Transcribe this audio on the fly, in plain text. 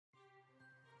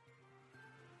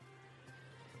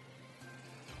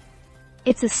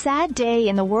It's a sad day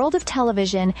in the world of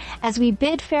television as we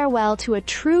bid farewell to a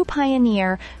true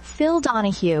pioneer, Phil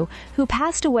Donahue, who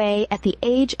passed away at the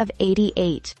age of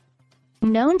 88.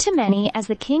 Known to many as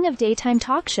the king of daytime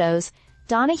talk shows,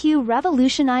 Donahue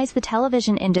revolutionized the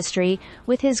television industry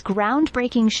with his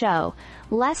groundbreaking show,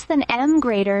 Less Than M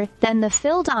Greater Than the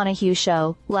Phil Donahue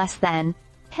Show, Less Than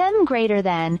Him Greater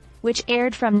Than, which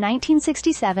aired from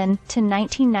 1967 to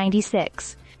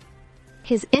 1996.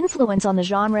 His influence on the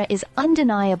genre is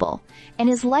undeniable, and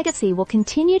his legacy will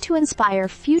continue to inspire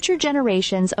future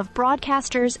generations of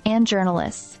broadcasters and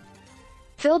journalists.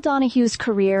 Phil Donahue's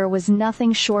career was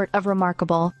nothing short of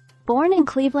remarkable. Born in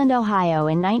Cleveland, Ohio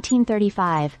in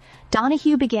 1935,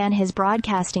 Donahue began his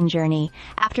broadcasting journey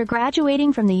after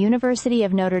graduating from the University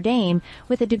of Notre Dame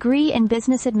with a degree in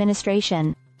business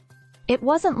administration. It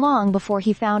wasn't long before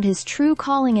he found his true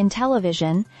calling in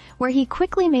television, where he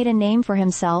quickly made a name for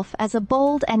himself as a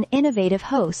bold and innovative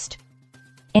host.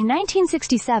 In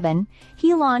 1967,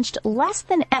 he launched Less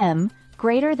Than M,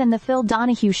 Greater Than the Phil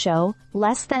Donahue Show,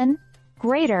 Less Than,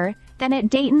 Greater Than at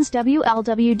Dayton's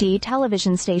WLWD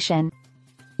television station.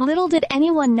 Little did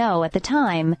anyone know at the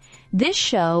time, this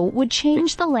show would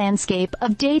change the landscape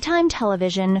of daytime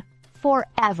television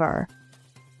forever.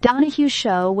 Donahue's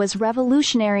show was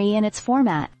revolutionary in its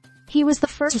format. He was the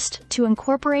first to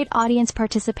incorporate audience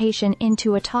participation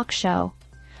into a talk show,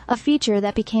 a feature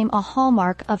that became a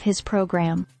hallmark of his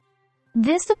program.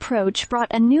 This approach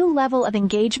brought a new level of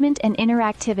engagement and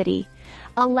interactivity,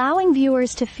 allowing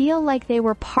viewers to feel like they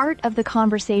were part of the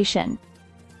conversation.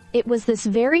 It was this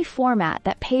very format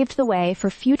that paved the way for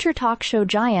future talk show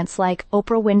giants like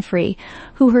Oprah Winfrey,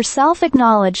 who herself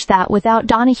acknowledged that without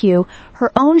Donahue,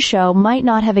 her own show might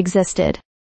not have existed.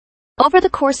 Over the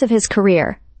course of his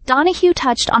career, Donahue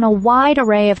touched on a wide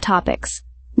array of topics,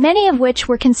 many of which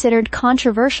were considered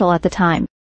controversial at the time.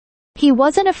 He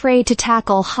wasn't afraid to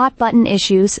tackle hot-button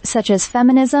issues such as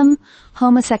feminism,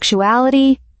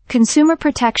 homosexuality, consumer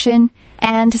protection,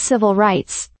 and civil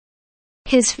rights.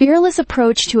 His fearless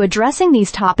approach to addressing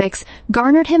these topics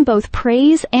garnered him both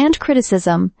praise and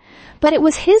criticism, but it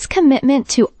was his commitment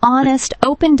to honest,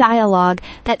 open dialogue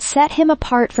that set him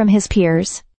apart from his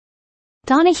peers.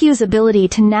 Donahue's ability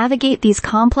to navigate these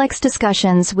complex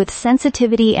discussions with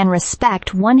sensitivity and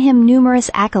respect won him numerous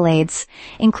accolades,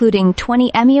 including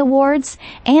 20 Emmy Awards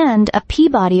and a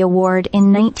Peabody Award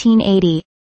in 1980.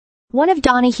 One of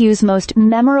Donahue's most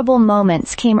memorable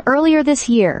moments came earlier this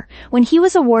year when he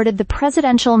was awarded the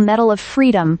Presidential Medal of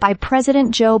Freedom by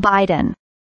President Joe Biden.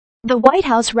 The White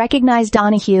House recognized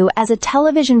Donahue as a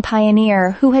television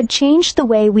pioneer who had changed the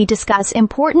way we discuss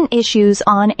important issues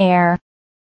on air.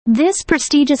 This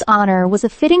prestigious honor was a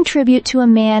fitting tribute to a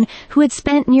man who had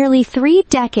spent nearly 3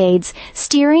 decades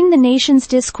steering the nation's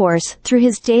discourse through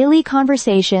his daily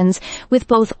conversations with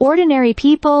both ordinary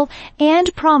people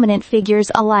and prominent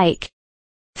figures alike.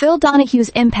 Phil Donahue's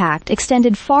impact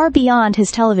extended far beyond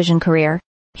his television career.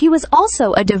 He was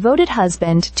also a devoted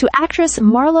husband to actress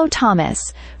Marlo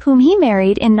Thomas, whom he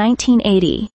married in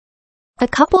 1980. The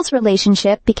couple's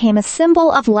relationship became a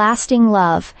symbol of lasting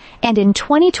love, and in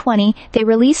 2020 they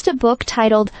released a book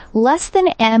titled Less Than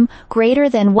M Greater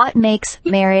Than What Makes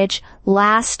Marriage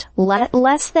Last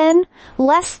Less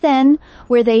Than,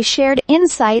 where they shared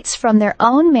insights from their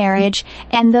own marriage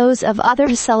and those of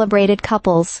other celebrated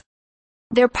couples.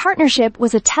 Their partnership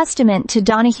was a testament to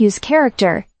Donahue's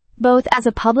character, both as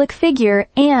a public figure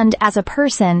and as a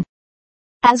person.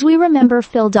 As we remember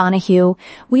Phil Donahue,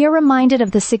 we are reminded of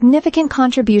the significant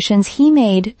contributions he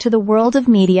made to the world of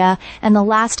media and the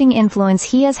lasting influence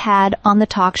he has had on the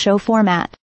talk show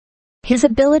format. His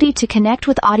ability to connect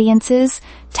with audiences,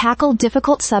 tackle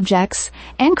difficult subjects,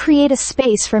 and create a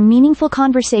space for meaningful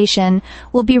conversation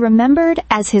will be remembered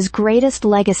as his greatest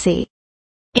legacy.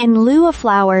 In lieu of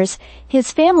flowers,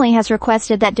 his family has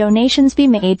requested that donations be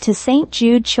made to St.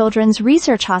 Jude Children's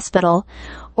Research Hospital,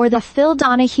 or the Phil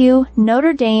Donahue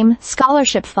Notre Dame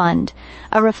Scholarship Fund,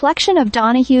 a reflection of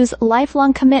Donahue's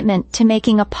lifelong commitment to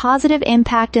making a positive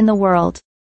impact in the world.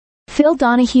 Phil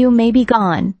Donahue may be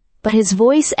gone, but his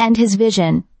voice and his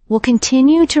vision will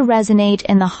continue to resonate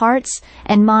in the hearts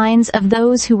and minds of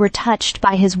those who were touched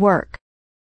by his work.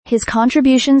 His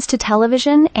contributions to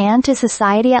television and to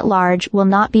society at large will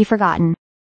not be forgotten.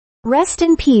 Rest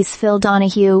in peace, Phil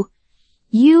Donahue.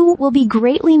 You will be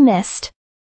greatly missed.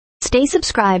 Stay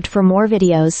subscribed for more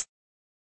videos.